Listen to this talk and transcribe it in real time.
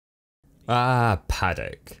Ah,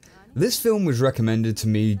 Padak. This film was recommended to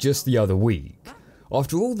me just the other week.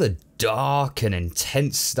 After all the dark and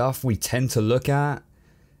intense stuff we tend to look at,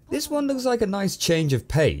 this one looks like a nice change of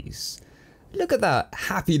pace. Look at that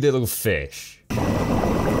happy little fish.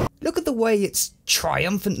 Look at the way it's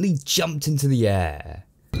triumphantly jumped into the air.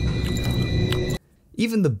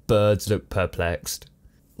 Even the birds look perplexed.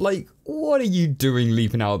 Like, what are you doing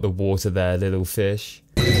leaping out of the water there, little fish?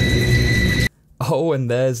 Oh, and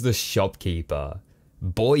there's the shopkeeper.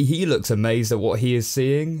 Boy, he looks amazed at what he is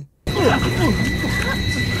seeing.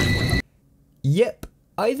 Yep,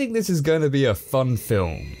 I think this is going to be a fun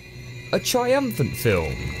film. A triumphant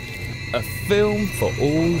film. A film for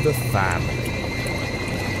all the family.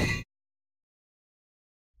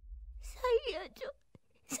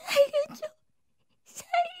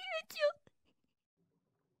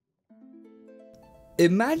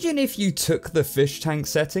 Imagine if you took the fish tank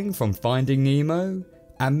setting from Finding Nemo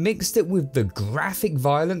and mixed it with the graphic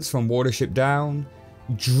violence from Watership Down,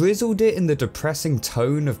 drizzled it in the depressing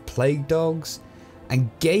tone of Plague Dogs, and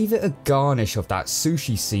gave it a garnish of that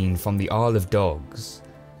sushi scene from the Isle of Dogs.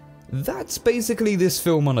 That's basically this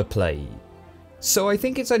film on a plate. So I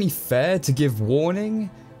think it's only fair to give warning,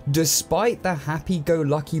 despite the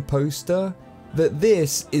happy-go-lucky poster, that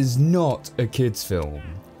this is not a kids' film,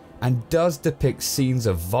 and does depict scenes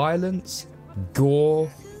of violence,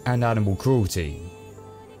 gore, and animal cruelty.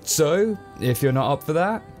 So, if you're not up for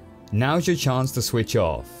that, now's your chance to switch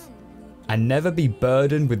off, and never be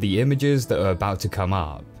burdened with the images that are about to come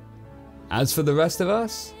up. As for the rest of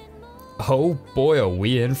us, oh boy are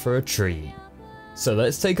we in for a treat. So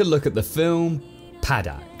let's take a look at the film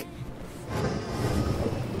Padak.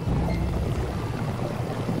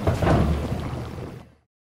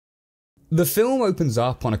 The film opens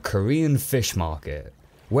up on a Korean fish market,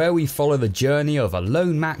 where we follow the journey of a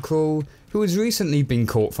lone mackerel who has recently been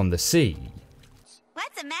caught from the sea.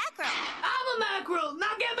 What's a mackerel? I'm a mackerel!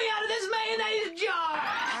 Now get me out of this mayonnaise jar!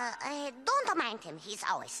 Don't mind him, he's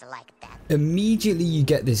always like that. Immediately you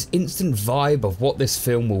get this instant vibe of what this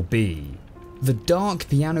film will be. The dark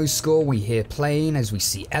piano score we hear playing as we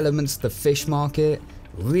see elements of the fish market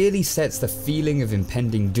really sets the feeling of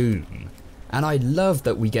impending doom. And I love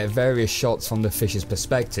that we get various shots from the fish's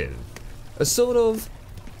perspective. A sort of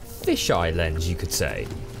fisheye lens, you could say.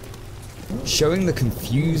 Showing the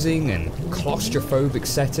confusing and claustrophobic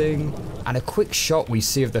setting, and a quick shot we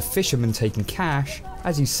see of the fisherman taking cash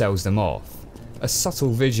as he sells them off. A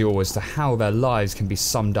subtle visual as to how their lives can be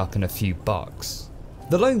summed up in a few bucks.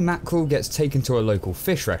 The lone mackerel gets taken to a local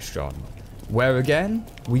fish restaurant, where again,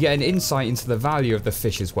 we get an insight into the value of the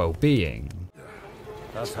fish's well-being.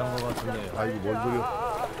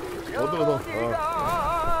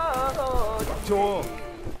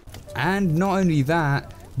 And not only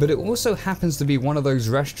that, but it also happens to be one of those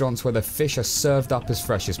restaurants where the fish are served up as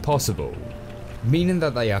fresh as possible, meaning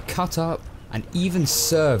that they are cut up and even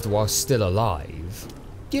served while still alive.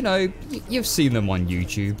 You know, you've seen them on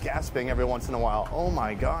YouTube. Gasping every once in a while. Oh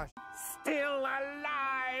my gosh. Still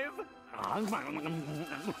alive!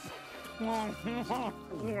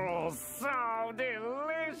 Oh, so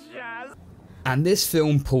delicious! And this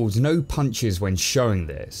film pulls no punches when showing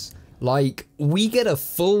this. Like, we get a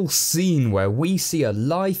full scene where we see a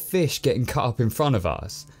live fish getting cut up in front of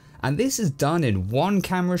us, and this is done in one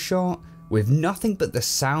camera shot with nothing but the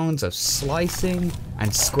sounds of slicing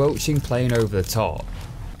and squelching playing over the top.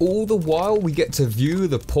 All the while we get to view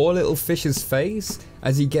the poor little fish's face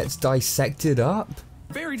as he gets dissected up.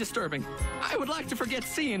 Very disturbing. I would like to forget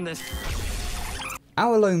seeing this.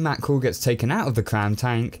 Our lone mackerel gets taken out of the cram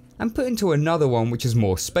tank and put into another one which is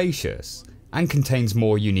more spacious and contains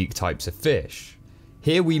more unique types of fish.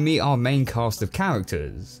 Here we meet our main cast of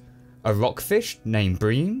characters. A rockfish named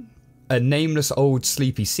Bream, a nameless old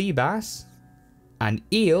sleepy sea bass, an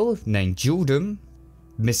eel named Jordan,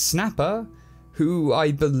 Miss Snapper, who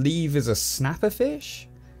I believe is a snapperfish,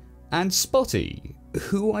 and Spotty,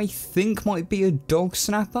 who I think might be a dog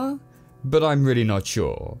snapper, but I'm really not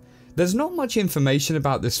sure. There's not much information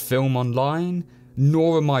about this film online,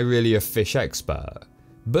 nor am I really a fish expert.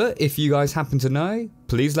 But if you guys happen to know,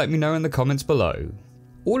 please let me know in the comments below.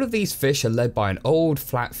 All of these fish are led by an old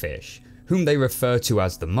flatfish, whom they refer to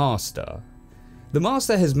as the Master. The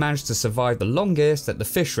Master has managed to survive the longest at the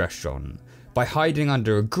fish restaurant, by hiding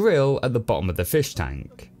under a grill at the bottom of the fish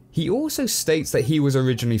tank. He also states that he was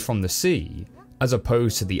originally from the sea, as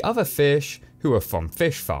opposed to the other fish who are from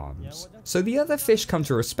fish farms, so the other fish come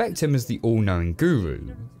to respect him as the all-knowing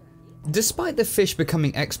guru. Despite the fish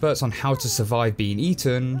becoming experts on how to survive being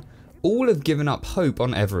eaten, all have given up hope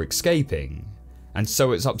on ever escaping, and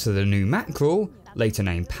so it's up to the new mackerel, later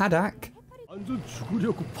named Padak, 완전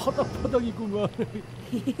죽으려고 파닥파닥이구만.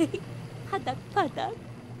 파닥 파닥.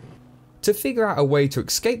 to figure out a way to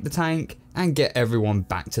escape the tank and get everyone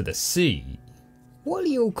back to the sea. What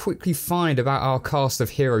you'll quickly find about our cast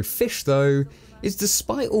of hero fish though, is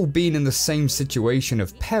despite all being in the same situation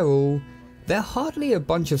of peril, they're hardly a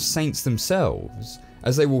bunch of saints themselves,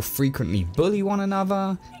 as they will frequently bully one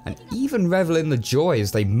another, and even revel in the joy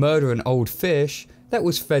as they murder an old fish that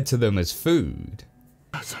was fed to them as food.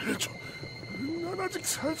 살려줘. 난 아직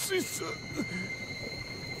살 수 있어.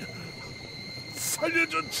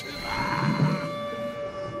 살려줘.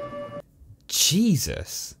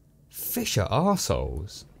 Jesus, fish are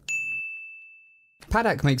arseholes.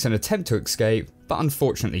 Padak makes an attempt to escape, but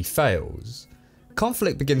unfortunately fails.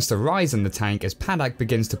 Conflict begins to rise in the tank as Padak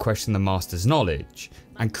begins to question the master's knowledge,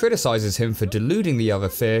 and criticises him for deluding the other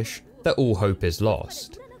fish that all hope is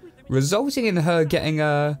lost, resulting in her getting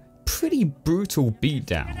a pretty brutal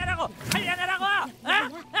beatdown.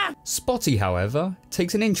 Spotty, however,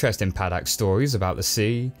 takes an interest in Padak's stories about the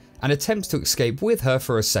sea, and attempts to escape with her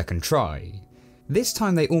for a second try. This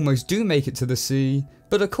time they almost do make it to the sea,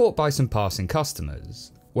 but are caught by some passing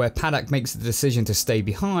customers, where Padak makes the decision to stay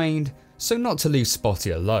behind, so not to leave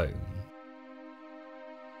Spotty alone.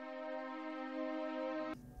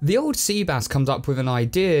 The old sea bass comes up with an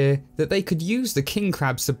idea that they could use the king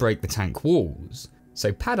crabs to break the tank walls,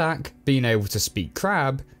 so Padak, being able to speak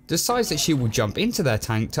crab, decides that she will jump into their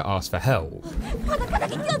tank to ask for help.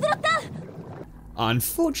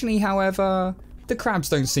 Unfortunately, however, the crabs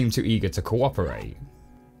don't seem too eager to cooperate.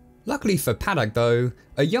 Luckily for Padak though,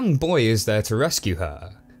 a young boy is there to rescue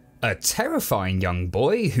her. A terrifying young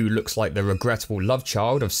boy who looks like the regrettable love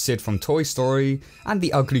child of Sid from Toy Story and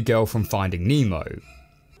the ugly girl from Finding Nemo.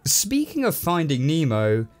 Speaking of Finding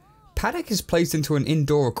Nemo, Padak is placed into an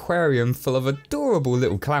indoor aquarium full of adorable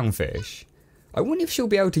little clownfish. I wonder if she'll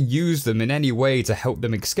be able to use them in any way to help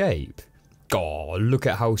them escape. Oh, look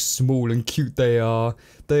at how small and cute they are.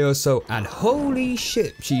 They are so... and holy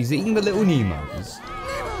shit, she's eating the little Nemos.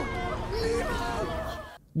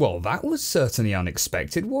 Well, that was certainly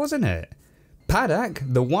unexpected, wasn't it?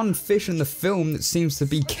 Padak, the one fish in the film that seems to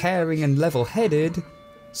be caring and level-headed,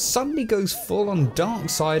 suddenly goes full on dark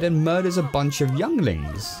side and murders a bunch of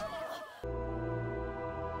younglings.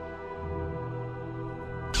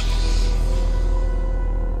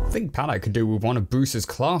 I think Padak could do with one of Bruce's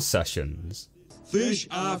class sessions. Fish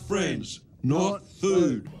are friends, not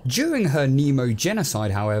food. During her Nemo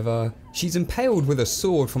genocide, however, she's impaled with a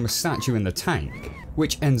sword from a statue in the tank,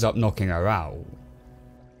 which ends up knocking her out.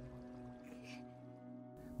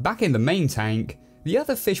 Back in the main tank, the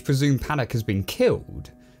other fish presume Padak has been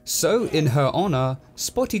killed, so in her honour,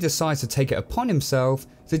 Spotty decides to take it upon himself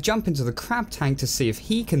to jump into the crab tank to see if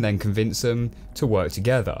he can then convince them to work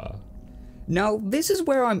together. Now, this is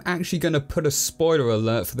where I'm actually going to put a spoiler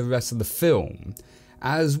alert for the rest of the film,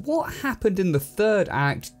 as what happened in the third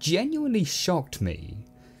act genuinely shocked me.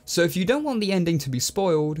 So if you don't want the ending to be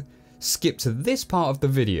spoiled, skip to this part of the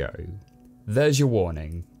video. There's your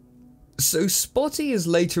warning. So Spotty is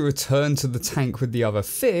later returned to the tank with the other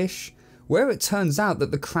fish, where it turns out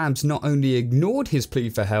that the crabs not only ignored his plea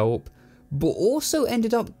for help, but also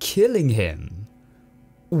ended up killing him.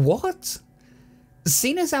 What?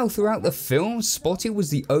 Seeing as how throughout the film, Spotty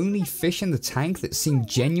was the only fish in the tank that seemed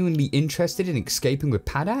genuinely interested in escaping with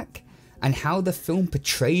Padak, and how the film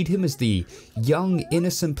portrayed him as the young,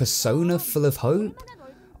 innocent persona full of hope,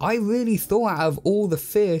 I really thought out of all the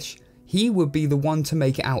fish, he would be the one to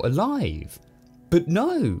make it out alive. But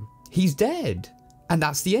no, he's dead, and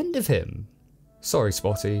that's the end of him. Sorry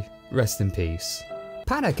Spotty, rest in peace.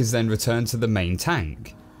 Padak is then returned to the main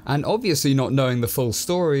tank, and obviously not knowing the full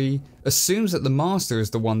story, assumes that the master is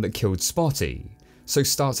the one that killed Spotty, so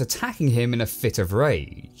starts attacking him in a fit of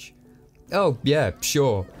rage. Oh yeah,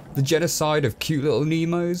 sure, the genocide of cute little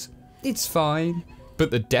Nemos, it's fine, but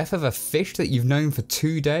the death of a fish that you've known for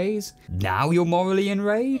 2 days, now you're morally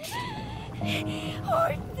enraged?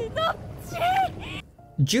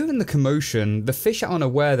 During the commotion, the fish are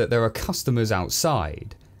unaware that there are customers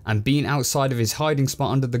outside, and being outside of his hiding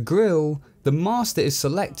spot under the grill, the master is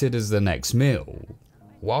selected as the next meal.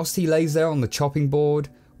 Whilst he lays there on the chopping board,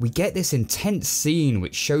 we get this intense scene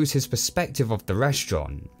which shows his perspective of the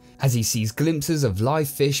restaurant, as he sees glimpses of live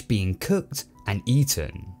fish being cooked and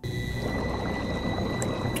eaten.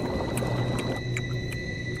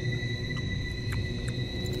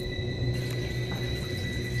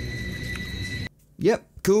 Yep,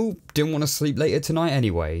 cool, didn't want to sleep later tonight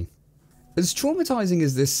anyway. As traumatizing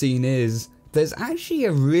as this scene is, there's actually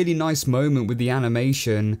a really nice moment with the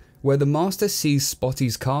animation where the master sees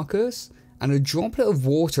Spotty's carcass and a droplet of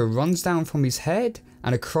water runs down from his head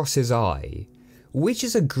and across his eye, which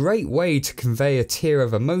is a great way to convey a tear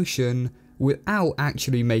of emotion without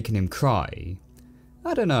actually making him cry.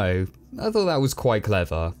 I don't know, I thought that was quite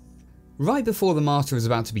clever. Right before the master is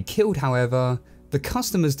about to be killed, however, the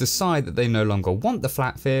customers decide that they no longer want the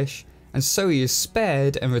flatfish, and so he is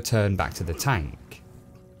spared and returned back to the tank.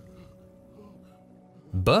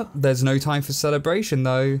 But there's no time for celebration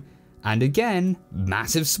though, and again,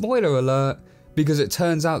 massive spoiler alert, because it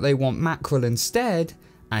turns out they want mackerel instead,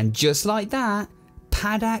 and just like that,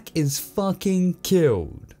 Padak is fucking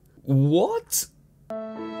killed. What?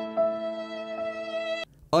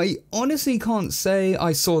 I honestly can't say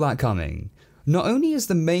I saw that coming. Not only is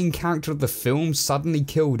the main character of the film suddenly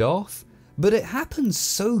killed off, but it happens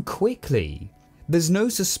so quickly. There's no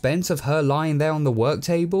suspense of her lying there on the work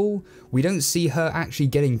table, we don't see her actually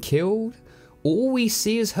getting killed, all we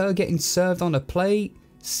see is her getting served on a plate,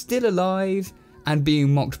 still alive, and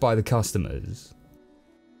being mocked by the customers.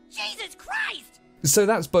 Jesus Christ! So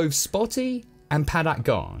that's both Spotty and Padak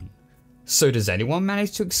gone. So does anyone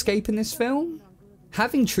manage to escape in this film?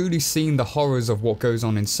 Having truly seen the horrors of what goes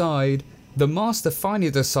on inside, the master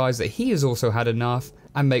finally decides that he has also had enough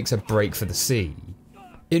and makes a break for the sea.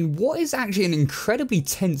 In what is actually an incredibly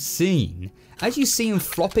tense scene, as you see him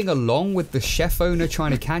flopping along with the chef owner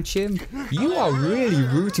trying to catch him, you are really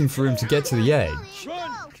rooting for him to get to the edge.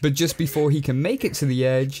 But just before he can make it to the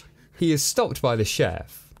edge, he is stopped by the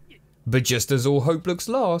chef. But just as all hope looks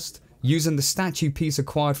lost, using the statue piece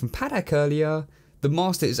acquired from Padak earlier, the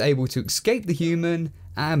master is able to escape the human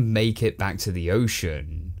and make it back to the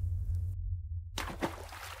ocean.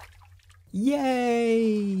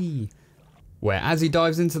 Yay! Where as he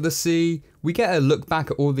dives into the sea, we get a look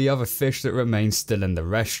back at all the other fish that remain still in the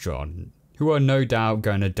restaurant, who are no doubt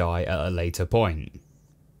going to die at a later point.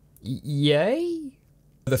 Yay?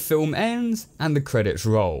 The film ends and the credits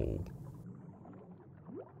roll.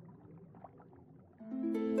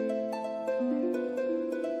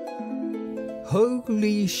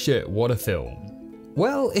 Holy shit, what a film.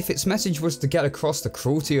 Well, if its message was to get across the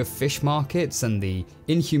cruelty of fish markets and the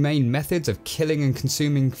inhumane methods of killing and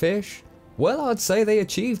consuming fish, well, I'd say they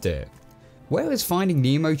achieved it. Whereas Finding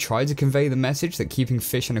Nemo tried to convey the message that keeping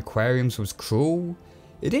fish in aquariums was cruel,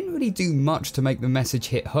 it didn't really do much to make the message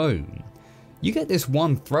hit home. You get this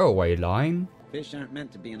one throwaway line, "Fish aren't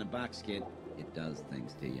meant to be in a box, kid. It does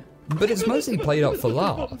things to you." but it's mostly played up for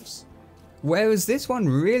laughs. Whereas this one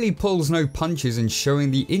really pulls no punches in showing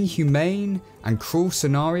the inhumane and cruel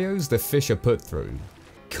scenarios the fish are put through.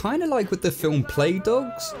 Kinda like with the film Play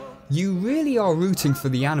Dogs, you really are rooting for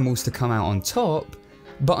the animals to come out on top,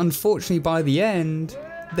 but unfortunately by the end,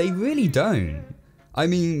 they really don't. I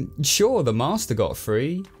mean, sure, the master got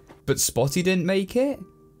free, but Spotty didn't make it,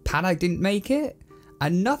 Padak didn't make it,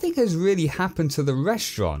 and nothing has really happened to the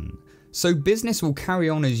restaurant, so business will carry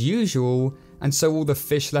on as usual, and so all the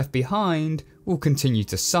fish left behind will continue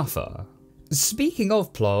to suffer. Speaking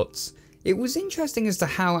of plots, it was interesting as to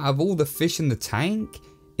how out of all the fish in the tank,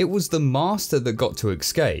 it was the master that got to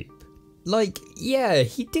escape. Like, yeah,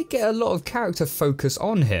 he did get a lot of character focus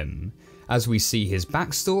on him, as we see his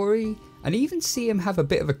backstory, and even see him have a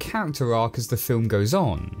bit of a character arc as the film goes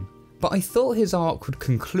on. But I thought his arc would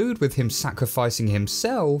conclude with him sacrificing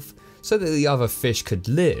himself so that the other fish could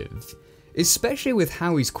live, especially with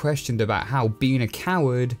how he's questioned about how being a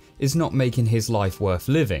coward is not making his life worth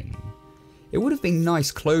living. It would have been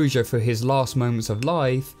nice closure for his last moments of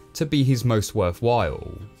life to be his most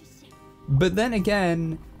worthwhile. But then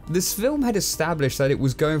again, this film had established that it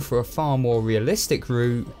was going for a far more realistic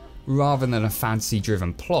route rather than a fantasy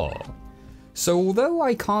driven plot. So although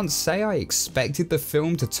I can't say I expected the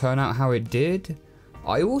film to turn out how it did,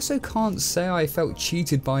 I also can't say I felt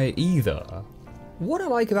cheated by it either. What I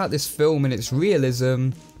like about this film and its realism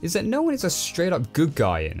is that no one is a straight up good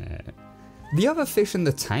guy in it. The other fish in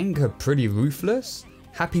the tank are pretty ruthless,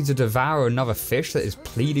 happy to devour another fish that is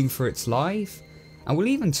pleading for its life, and will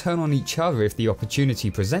even turn on each other if the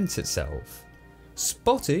opportunity presents itself.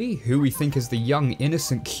 Spotty, who we think is the young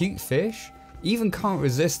innocent cute fish, even can't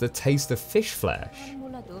resist the taste of fish flesh.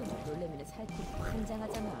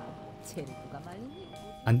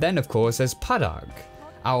 And then of course there's Padak,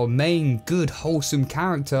 our main good wholesome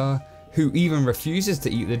character who even refuses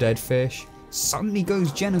to eat the dead fish, suddenly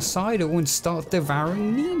goes genocidal and starts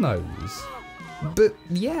devouring Nemos. But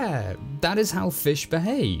yeah, that is how fish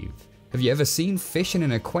behave. Have you ever seen fish in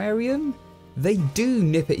an aquarium? They do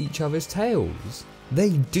nip at each other's tails. They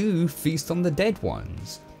do feast on the dead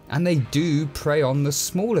ones. And they do prey on the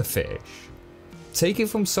smaller fish. Take it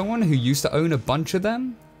from someone who used to own a bunch of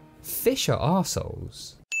them, fish are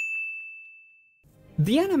arseholes.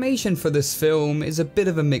 The animation for this film is a bit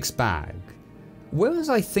of a mixed bag. Whereas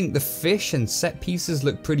I think the fish and set pieces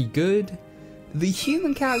look pretty good, the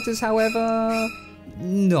human characters, however,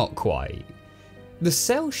 not quite. The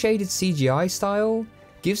cel-shaded CGI style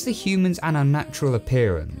gives the humans an unnatural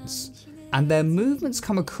appearance, and their movements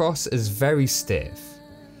come across as very stiff.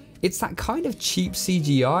 It's that kind of cheap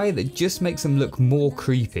CGI that just makes them look more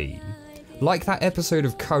creepy, like that episode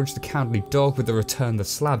of Courage the Cowardly Dog with the Return the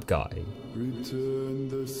Slab guy. Return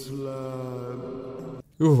the slab.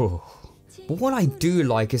 Ooh. But what I do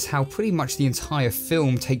like is how pretty much the entire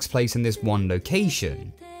film takes place in this one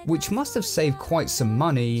location, which must have saved quite some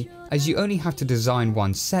money as you only have to design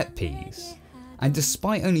one set piece. And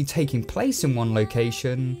despite only taking place in one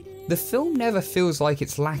location, the film never feels like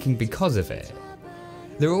it's lacking because of it.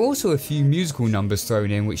 There are also a few musical numbers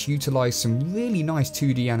thrown in which utilise some really nice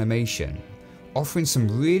 2D animation, offering some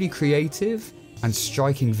really creative and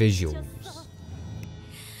striking visuals.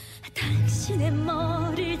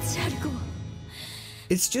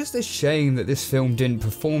 It's just a shame that this film didn't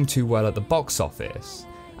perform too well at the box office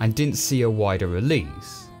and didn't see a wider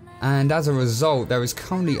release, and as a result there is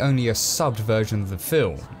currently only a subbed version of the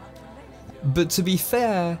film. But to be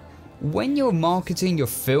fair, when you're marketing your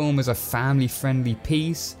film as a family-friendly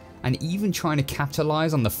piece and even trying to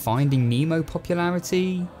capitalise on the Finding Nemo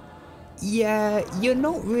popularity, yeah, you're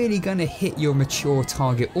not really gonna hit your mature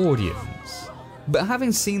target audience. But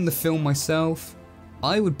having seen the film myself,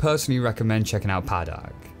 I would personally recommend checking out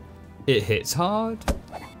Padak. It hits hard,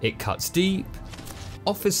 it cuts deep,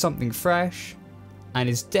 offers something fresh, and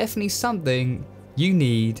is definitely something you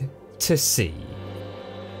need to see.